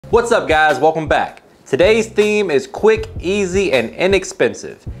What's up guys, welcome back. Today's theme is quick, easy, and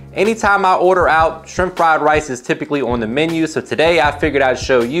inexpensive. Anytime I order out, shrimp fried rice is typically on the menu, so today I figured I'd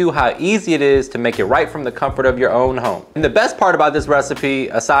show you how easy it is to make it right from the comfort of your own home. And the best part about this recipe,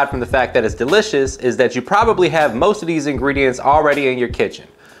 aside from the fact that it's delicious, is that you probably have most of these ingredients already in your kitchen.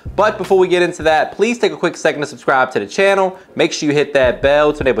 But before we get into that, please take a quick second to subscribe to the channel. Make sure you hit that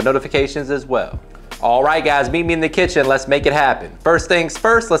bell to enable notifications as well. All right guys, meet me in the kitchen, let's make it happen. First things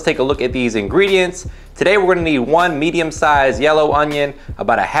first, let's take a look at these ingredients. Today we're gonna need 1 medium-sized yellow onion,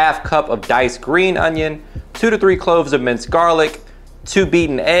 about a ½ cup of diced green onion, 2 to 3 cloves of minced garlic, 2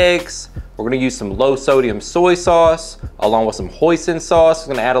 beaten eggs. We're gonna use some low sodium soy sauce, along with some hoisin sauce. It's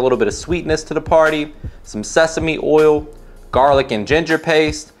gonna add a little bit of sweetness to the party, some sesame oil, garlic and ginger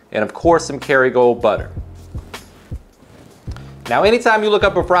paste, and of course some Kerrygold butter. Now, anytime you look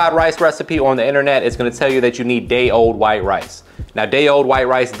up a fried rice recipe on the internet, it's gonna tell you that you need day-old white rice. Now, day-old white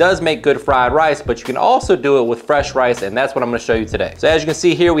rice does make good fried rice, but you can also do it with fresh rice, and that's what I'm gonna show you today. So as you can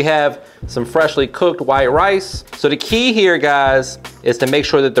see here, we have some freshly cooked white rice. So the key here, guys, is to make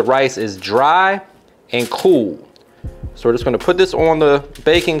sure that the rice is dry and cool. So we're just gonna put this on the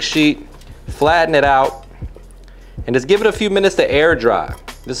baking sheet, flatten it out, and just give it a few minutes to air dry.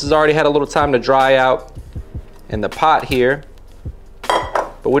 This has already had a little time to dry out in the pot here.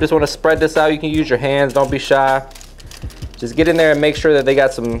 But we just want to spread this out. You can use your hands, don't be shy. Just get in there and make sure that they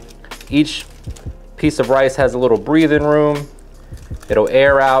got each piece of rice has a little breathing room. It'll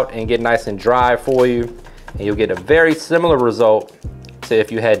air out and get nice and dry for you. And you'll get a very similar result to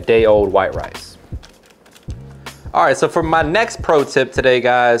if you had day-old white rice. All right, so for my next pro tip today,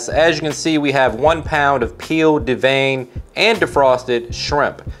 guys, as you can see, we have 1 pound of peeled, deveined, and defrosted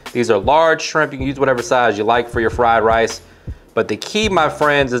shrimp. These are large shrimp. You can use whatever size you like for your fried rice. But the key, my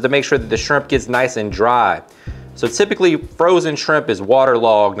friends, is to make sure that the shrimp gets nice and dry. So typically frozen shrimp is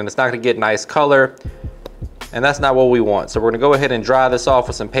waterlogged and it's not gonna get nice color, and that's not what we want. So we're gonna go ahead and dry this off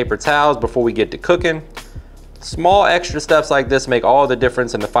with some paper towels before we get to cooking. Small extra steps like this make all the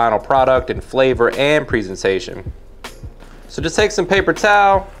difference in the final product in flavor and presentation. So just take some paper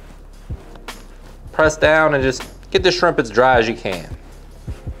towel, press down, and just get the shrimp as dry as you can.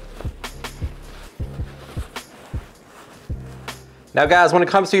 Now guys, when it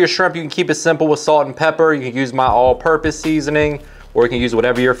comes to your shrimp, you can keep it simple with salt and pepper. You can use my all-purpose seasoning, or you can use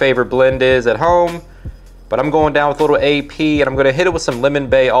whatever your favorite blend is at home. But I'm going down with a little AP, and I'm gonna hit it with some lemon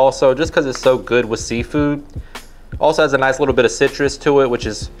bae also, just because it's so good with seafood. Also has a nice little bit of citrus to it, which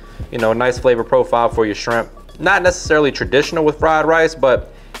is, you know, a nice flavor profile for your shrimp. Not necessarily traditional with fried rice,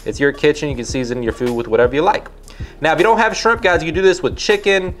 but it's your kitchen. You can season your food with whatever you like. Now, if you don't have shrimp, guys, you can do this with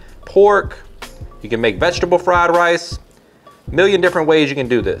chicken, pork. You can make vegetable fried rice. Million different ways you can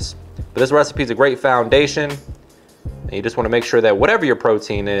do this, but this recipe is a great foundation, and you just want to make sure that whatever your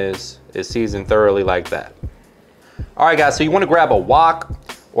protein is seasoned thoroughly like that. All right guys, so you want to grab a wok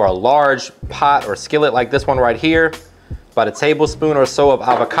or a large pot or skillet like this one right here, about a tablespoon or so of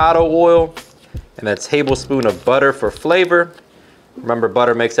avocado oil, and a tablespoon of butter for flavor. Remember,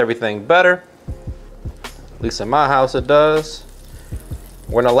 butter makes everything better, at least in my house it does.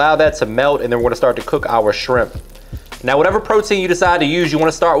 We're gonna allow that to melt, and then we're gonna start to cook our shrimp. Now, whatever protein you decide to use, you want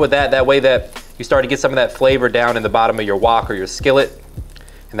to start with that way that you start to get some of that flavor down in the bottom of your wok or your skillet,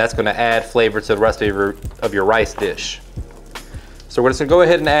 and that's going to add flavor to the rest of your rice dish. So we're just going to go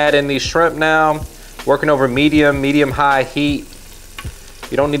ahead and add in these shrimp now, working over medium-high heat.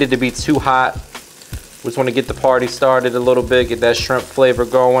 You don't need it to be too hot. We just want to get the party started a little bit, get that shrimp flavor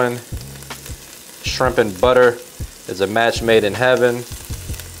going. Shrimp and butter is a match made in heaven.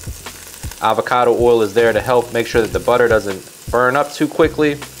 Avocado oil is there to help make sure that the butter doesn't burn up too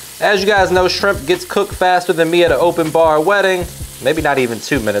quickly. As you guys know, shrimp gets cooked faster than me at an open bar wedding. Maybe not even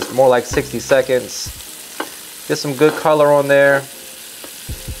 2 minutes, more like 60 seconds. Get some good color on there.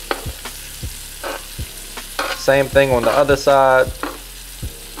 Same thing on the other side.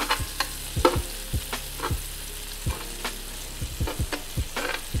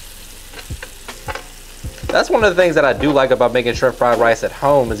 That's one of the things that I do like about making shrimp fried rice at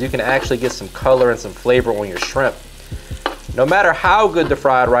home, is you can actually get some color and some flavor on your shrimp. No matter how good the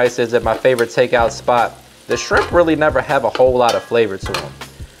fried rice is at my favorite takeout spot, the shrimp really never have a whole lot of flavor to them.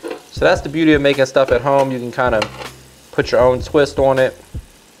 So that's the beauty of making stuff at home. You can kind of put your own twist on it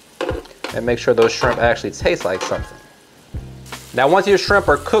and make sure those shrimp actually taste like something. Now, once your shrimp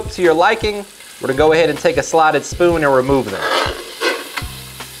are cooked to your liking, we're gonna go ahead and take a slotted spoon and remove them.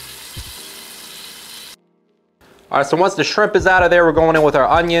 All right, so once the shrimp is out of there, we're going in with our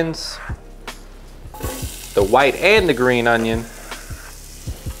onions, the white and the green onion.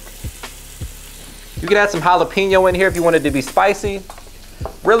 You can add some jalapeno in here if you want it to be spicy.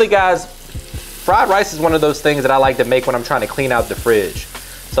 really guys, fried rice is one of those things that I like to make when I'm trying to clean out the fridge.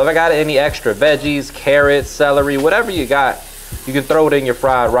 So if I got any extra veggies, carrots, celery, whatever you got, you can throw it in your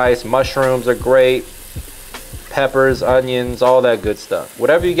fried rice. Mushrooms are great, peppers, onions, all that good stuff.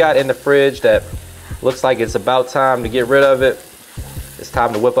 Whatever you got in the fridge that looks like it's about time to get rid of it, it's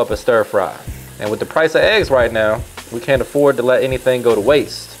time to whip up a stir fry. And with the price of eggs right now, we can't afford to let anything go to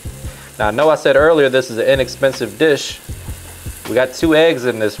waste. Now I know I said earlier this is an inexpensive dish. We got 2 eggs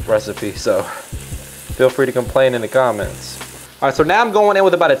in this recipe, so feel free to complain in the comments. All right, so now I'm going in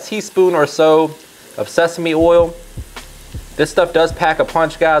with about a teaspoon or so of sesame oil. This stuff does pack a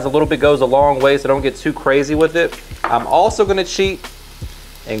punch, guys. A little bit goes a long way, so don't get too crazy with it. I'm also gonna cheat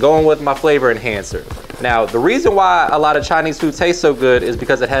and going with my flavor enhancer. Now, the reason why a lot of Chinese food tastes so good is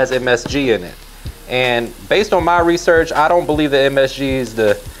because it has MSG in it. And based on my research, I don't believe that MSG is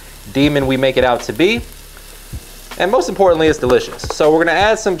the demon we make it out to be. And most importantly, it's delicious. So we're gonna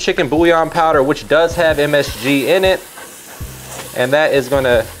add some chicken bouillon powder, which does have MSG in it. And that is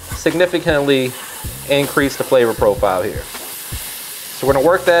gonna significantly increase the flavor profile here. So we're gonna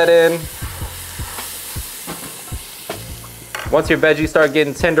work that in. Once your veggies start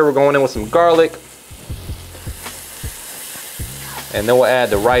getting tender, we're going in with some garlic. And then we'll add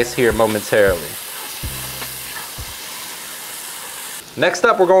the rice here momentarily. Next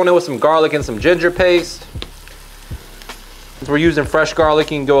up, we're going in with some garlic and some ginger paste. Since we're using fresh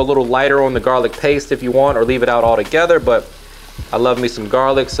garlic, you can go a little lighter on the garlic paste if you want, or leave it out altogether, but I love me some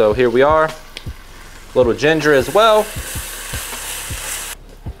garlic, so here we are. A little ginger as well.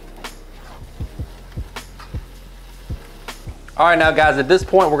 All right, now guys, at this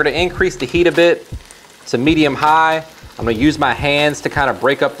point, we're gonna increase the heat a bit to medium high. I'm gonna use my hands to kind of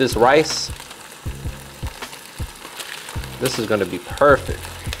break up this rice. This is gonna be perfect.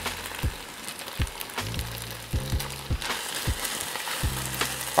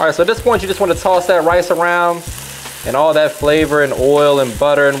 All right, so at this point, you just wanna toss that rice around and all that flavor and oil and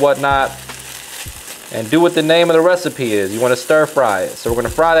butter and whatnot, and do what the name of the recipe is. You wanna stir fry it. So we're gonna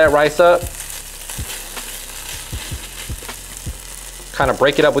fry that rice up. Kind of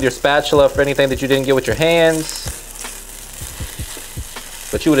break it up with your spatula for anything that you didn't get with your hands.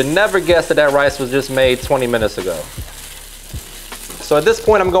 But you would have never guessed that that rice was just made 20 minutes ago. So at this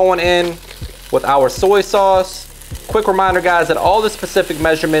point, I'm going in with our soy sauce. Quick reminder, guys, that all the specific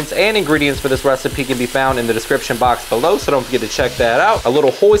measurements and ingredients for this recipe can be found in the description box below, so don't forget to check that out. A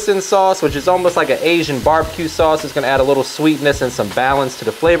little hoisin sauce, which is almost like an Asian barbecue sauce. It's gonna add a little sweetness and some balance to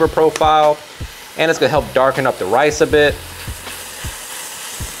the flavor profile, and it's gonna help darken up the rice a bit.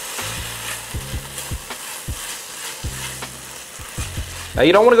 Now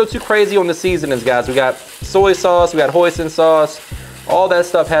you don't want to go too crazy on the seasonings, guys. We got soy sauce, we got hoisin sauce. All that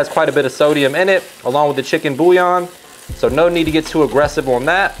stuff has quite a bit of sodium in it, along with the chicken bouillon. So no need to get too aggressive on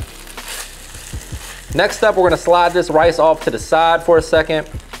that. Next up, we're gonna slide this rice off to the side for a second.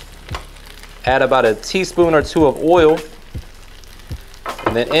 Add about a teaspoon or 2 of oil.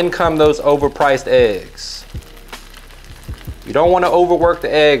 And then in come those overpriced eggs. You don't want to overwork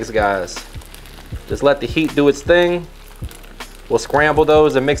the eggs, guys. Just let the heat do its thing. We'll scramble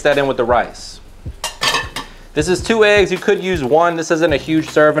those and mix that in with the rice. This is 2 eggs. You could use 1. This isn't a huge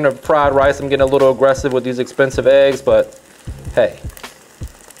serving of fried rice. I'm getting a little aggressive with these expensive eggs, but hey,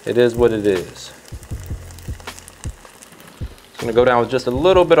 it is what it is. I'm gonna go down with just a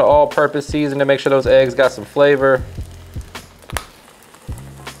little bit of all-purpose seasoning to make sure those eggs got some flavor.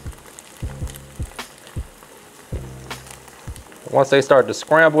 Once they start to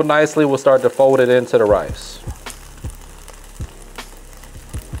scramble nicely, we'll start to fold it into the rice.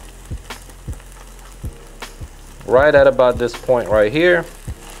 Right at about this point right here,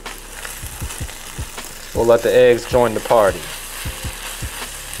 we'll let the eggs join the party.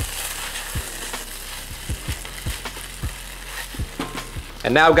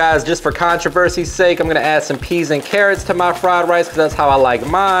 And now, guys, just for controversy's sake, I'm gonna add some peas and carrots to my fried rice because that's how I like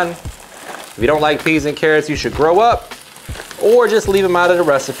mine. If you don't like peas and carrots, you should grow up or just leave them out of the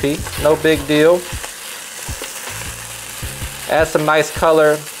recipe. No big deal. Add some nice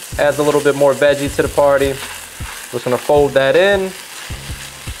color, adds a little bit more veggie to the party. Just gonna fold that in. And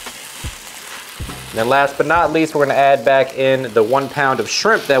then last but not least, we're gonna add back in the 1 pound of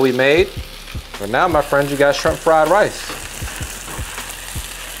shrimp that we made. So now, my friends, you got shrimp fried rice.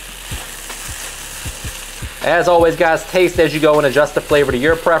 As always, guys, taste as you go and adjust the flavor to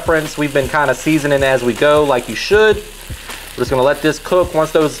your preference. We've been kind of seasoning as we go, like you should. We're just gonna let this cook.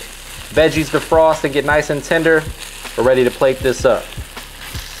 Once those veggies defrost and get nice and tender, we're ready to plate this up.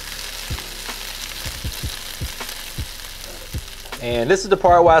 And this is the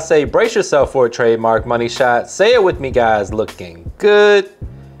part where I say, brace yourself for a trademark money shot. Say it with me, guys. Looking good.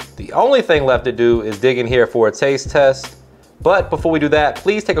 The only thing left to do is dig in here for a taste test. But before we do that,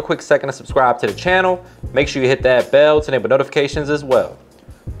 please take a quick second to subscribe to the channel. Make sure you hit that bell to enable notifications as well.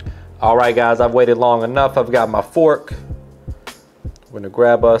 All right, guys, I've waited long enough. I've got my fork. We're gonna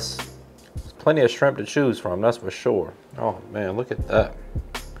grab us. There's plenty of shrimp to choose from, that's for sure. Oh man, look at that.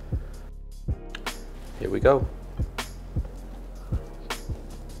 Here we go.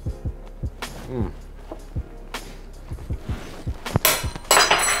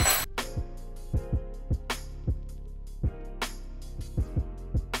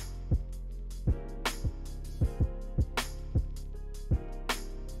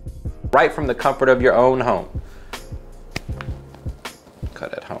 Right from the comfort of your own home.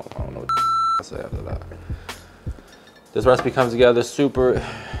 Cut at home, I don't know what to say after that. This recipe comes together super.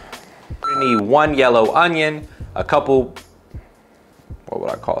 You need 1 yellow onion, a couple, what would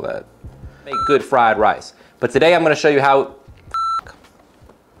I call that? Make good fried rice. But today I'm gonna show you how,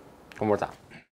 one more time.